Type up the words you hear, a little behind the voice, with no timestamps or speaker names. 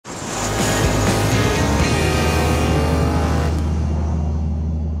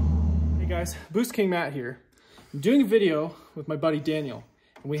guys, Boost King Matt here. I'm doing a video with my buddy Daniel,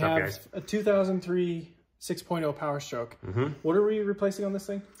 and we have a 2003 6.0 Powerstroke. What are we replacing on this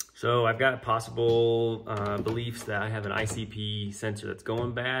thing? So I've got possible beliefs that I have an ICP sensor that's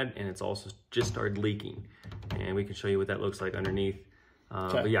going bad, and it's also just started leaking. And we can show you what that looks like underneath.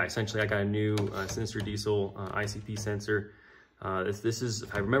 But yeah, essentially I got a new sensor diesel ICP sensor. This is,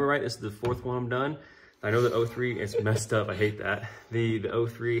 if I remember right, this is the 4th one I'm done. I know the 03 is messed up. I hate that. The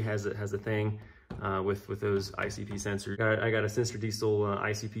 03 has a thing with those ICP sensors. I got a sensor diesel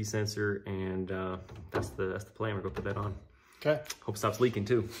ICP sensor, and that's the plan. We're gonna put that on. Okay. Hope it stops leaking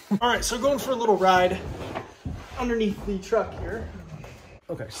too. All right, so going for a little ride underneath the truck here.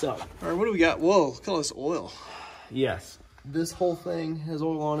 Okay, so. All right, what do we got? Whoa, look at all this oil. Yes. This whole thing has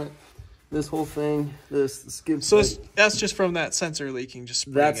oil on it. This whole thing, this skid. So that's just from that sensor leaking, just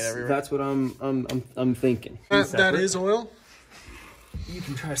spraying it everywhere. That's what I'm thinking. That is oil. You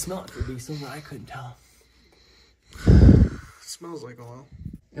can try to smell it for diesel, but I couldn't tell. It smells like oil.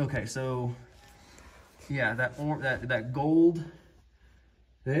 Okay, so yeah, that gold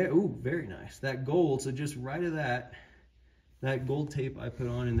there. Ooh, very nice. That gold. So just right of that gold tape I put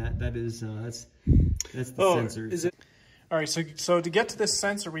on, and that's the sensor. Is it? All right, so to get to this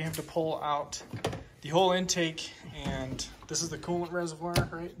sensor, we have to pull out the whole intake, and this is the coolant reservoir,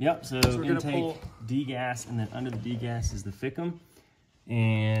 right? Yep, so we're intake, degas, and then under the degas is the ficum.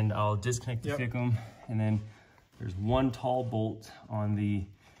 And I'll disconnect the ficum, and then there's one tall bolt on the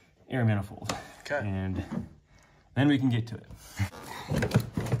air manifold. Okay. And then we can get to it.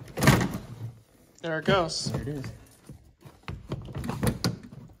 There it goes. There it is.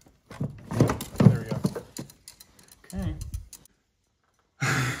 Okay.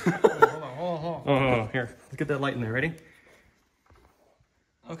 Hold on. Here, let's get that light in there. Ready?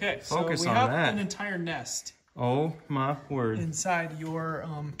 Okay, Focus so we on have that. an entire nest. Oh my word. Inside your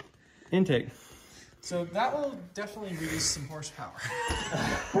intake. So that will definitely reduce some horsepower.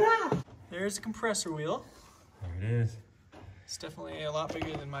 There's a compressor wheel. There it is. It's definitely a lot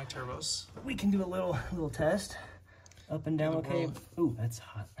bigger than my turbos. We can do a little test. Up and down, okay. Ooh, that's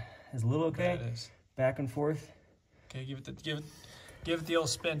hot. Is a little okay? That is. Back and forth. Okay, give it the old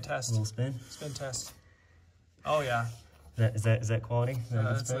spin test. A little spin. Spin test. Oh yeah. Is that quality?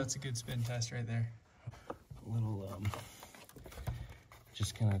 That's a good spin test right there. A little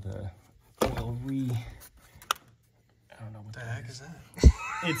just kind of the oil I don't know what the heck is that.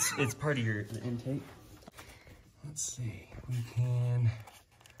 It's part of the intake. Let's see. We can.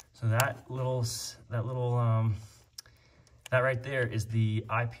 So that right there is the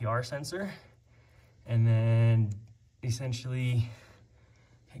IPR sensor. And then essentially,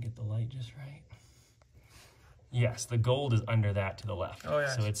 can I get the light just right? Yes, the gold is under that to the left. Oh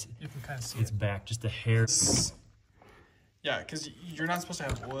yeah, so you can kind of see it's it. back just a hair. Yeah, because you're not supposed to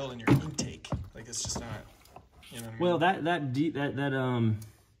have oil in your intake. Like it's just not. You know what I mean? Well, that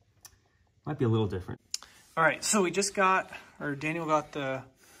might be a little different. All right, so we just Daniel got the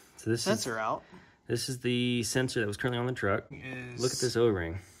sensor out. This is the sensor that was currently on the truck. Look at this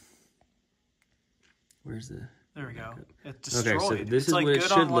O-ring. Where's the? There we go. It's destroyed. Okay, so this is like what it good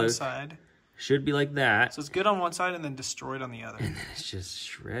should on one look. side. Should be like that. So it's good on one side and then destroyed on the other. And then it's just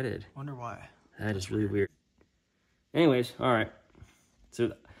shredded. Wonder why. That is really weird. Anyways, all right.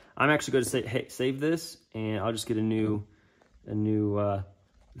 So I'm actually going to say, hey, save this, and I'll just get a new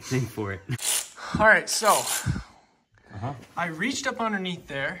thing for it. All right, so I reached up underneath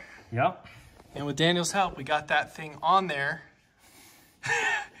there. Yep. And with Daniel's help, we got that thing on there.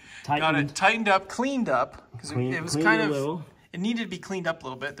 Got it tightened up, cleaned up, because it was kind of, it needed to be cleaned up a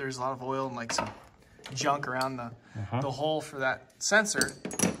little bit. There's a lot of oil and like some junk around the hole for that sensor.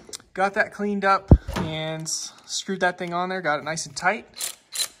 Got that cleaned up and screwed that thing on there, got it nice and tight.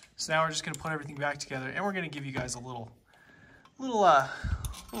 So now we're just gonna put everything back together, and we're gonna give you guys a little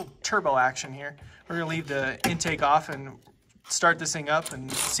turbo action here. We're gonna leave the intake off and start this thing up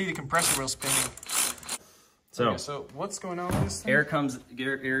and see the compressor wheel spinning. So what's going on with this thing?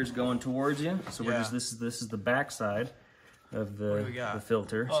 Air is going towards you. So we're just this is the back side of the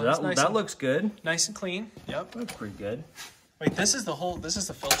filter. Oh, so that looks good. Nice and clean. Yep. Looks pretty good. Wait, this is the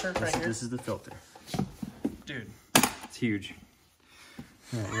filter right here? This is the filter. Dude. It's huge.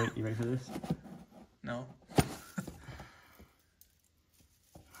 All right, you ready for this? No. Oh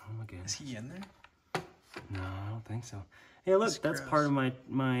my goodness. Is he in there? No, I don't think so. Hey, look, that's part of my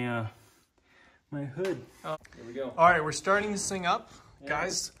hood. Oh. Here we go. All right, we're starting this thing up,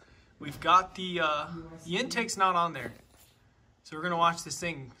 guys. We've got the intake's not on there, so we're gonna watch this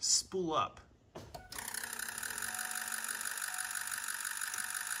thing spool up.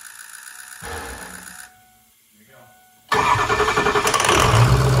 Here we go.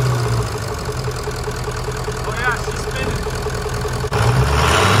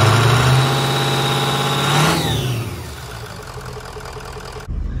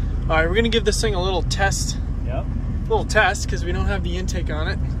 All right, we're gonna give this thing a little test. Yep. Little test, because we don't have the intake on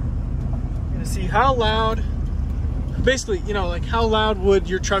it. We're gonna see how loud, basically, you know, like how loud would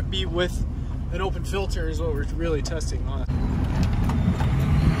your truck be with an open filter is what we're really testing on. 5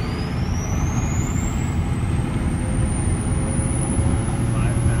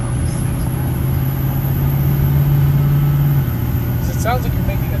 pounds. It sounds like you're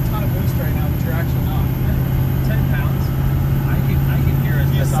making a ton of boost right now, but you're actually not. 10 pounds. I can hear it.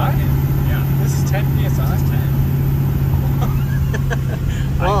 PSI? Yeah. This is 10 PSI? This is 10.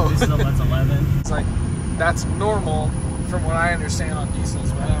 Whoa. That's 11. It's like, that's normal from what I understand on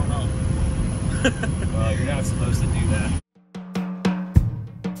diesels, but I don't know. Well, you're not supposed to do that.